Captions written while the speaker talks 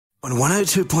On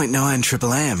 102.9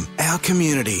 Triple M, our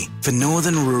community for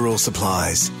Northern Rural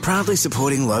Supplies, proudly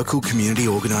supporting local community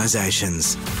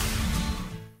organisations.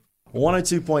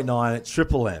 102.9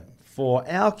 Triple M. For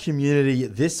our community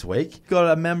this week,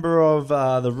 got a member of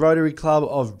the Rotary Club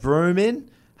of Broome in.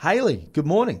 Hayley, good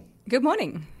morning. Good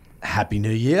morning. Happy New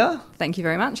Year. Thank you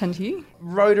very much, and to you.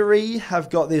 Rotary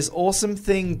have got this awesome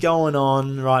thing going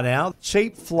on right now.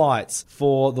 Cheap flights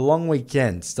for the long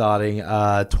weekend starting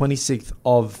 26th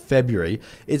of February.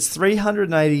 It's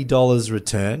 $380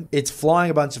 return. It's flying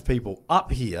a bunch of people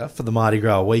up here for the Mardi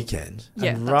Gras weekend.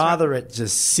 Yeah, and that's rather right. it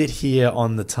just sit here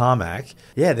on the tarmac,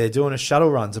 they're doing a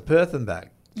shuttle run to Perth and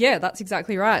back. Yeah, that's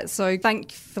exactly right. So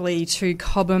thankfully to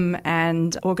Cobham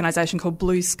and an organisation called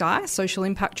Blue Sky, Social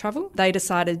Impact Travel, they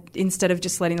decided instead of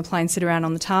just letting the plane sit around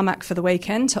on the tarmac for the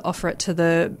weekend to offer it to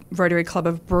the Rotary Club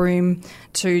of Broome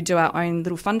to do our own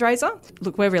little fundraiser.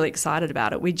 Look, we're really excited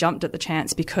about it. We jumped at the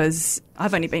chance because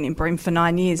I've only been in Broome for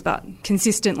 9 years, but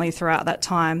consistently throughout that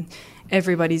time,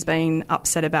 everybody's been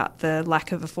upset about the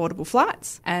lack of affordable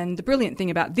flights. And the brilliant thing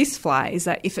about this flight is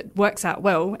that if it works out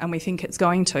well, and we think it's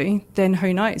going to, then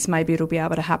who knows, maybe it'll be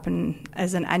able to happen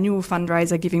as an annual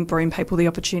fundraiser, giving Broome people the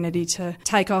opportunity to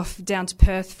take off down to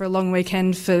Perth for a long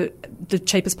weekend for the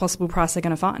cheapest possible price they're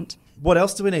going to find. What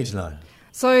else do we need to know?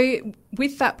 So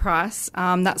with that price,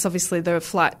 that's obviously the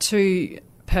flight to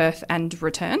Perth and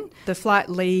return. The flight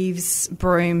leaves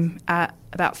Broome at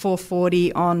about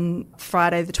 4:40 on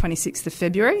Friday the 26th of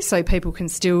February, so people can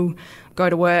still go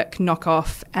to work, knock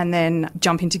off, and then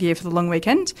jump into gear for the long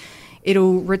weekend.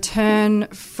 It'll return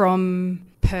from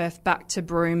Perth back to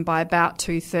Broome by about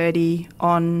 2:30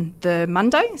 on the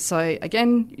Monday, so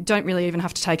again, you don't really even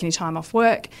have to take any time off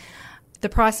work. The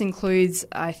price includes,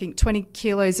 I think, 20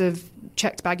 kilos of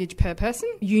checked baggage per person.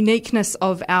 Uniqueness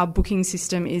of our booking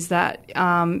system is that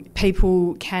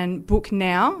people can book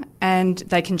now and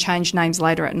they can change names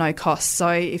later at no cost. So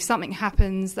if something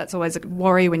happens, that's always a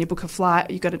worry when you book a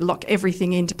flight. You've got to lock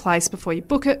everything into place before you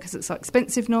book it because it's so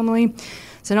expensive normally.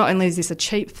 So not only is this a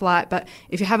cheap flight, but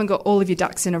if you haven't got all of your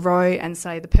ducks in a row and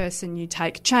say the person you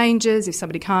take changes, if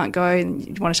somebody can't go and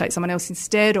you want to take someone else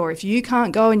instead, or if you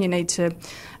can't go and you need to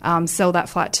sell that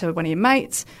flight to one of your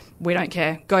mates, we don't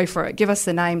care. Go for it. Give us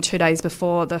the name 2 days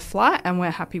before the flight and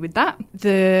we're happy with that.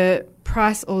 The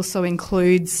price also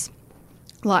includes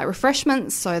light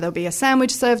refreshments, so there'll be a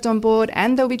sandwich served on board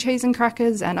and there'll be cheese and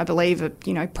crackers and I believe a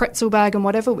pretzel bag and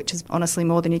whatever, which is honestly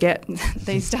more than you get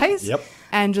these days. Yep.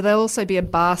 And there'll also be a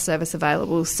bar service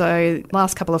available. So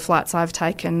last couple of flights I've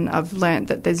taken, I've learnt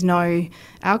that there's no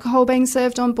alcohol being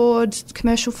served on board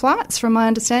commercial flights from my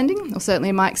understanding, or certainly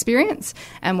in my experience.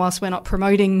 And whilst we're not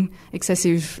promoting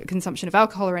excessive consumption of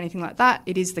alcohol or anything like that,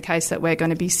 it is the case that we're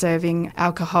going to be serving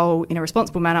alcohol in a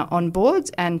responsible manner on board.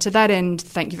 And to that end,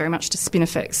 thank you very much to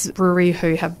Spinifex Brewery,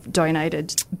 who have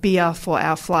donated beer for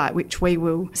our flight, which we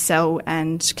will sell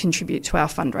and contribute to our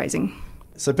fundraising.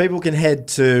 So people can head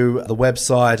to the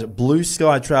website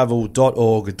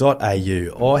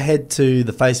blueskytravel.org.au or head to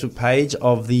the Facebook page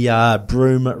of the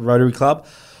Broome Rotary Club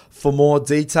for more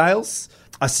details.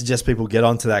 I suggest people get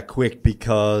onto that quick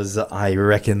because I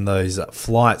reckon those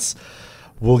flights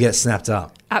will get snapped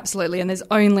up. Absolutely, and there's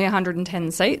only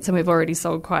 110 seats and we've already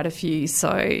sold quite a few,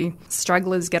 so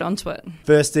strugglers, get onto it.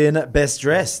 First in, best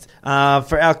dressed.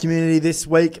 For our community this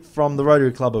week from the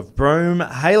Rotary Club of Broome,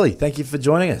 Hayley, thank you for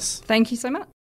joining us. Thank you so much.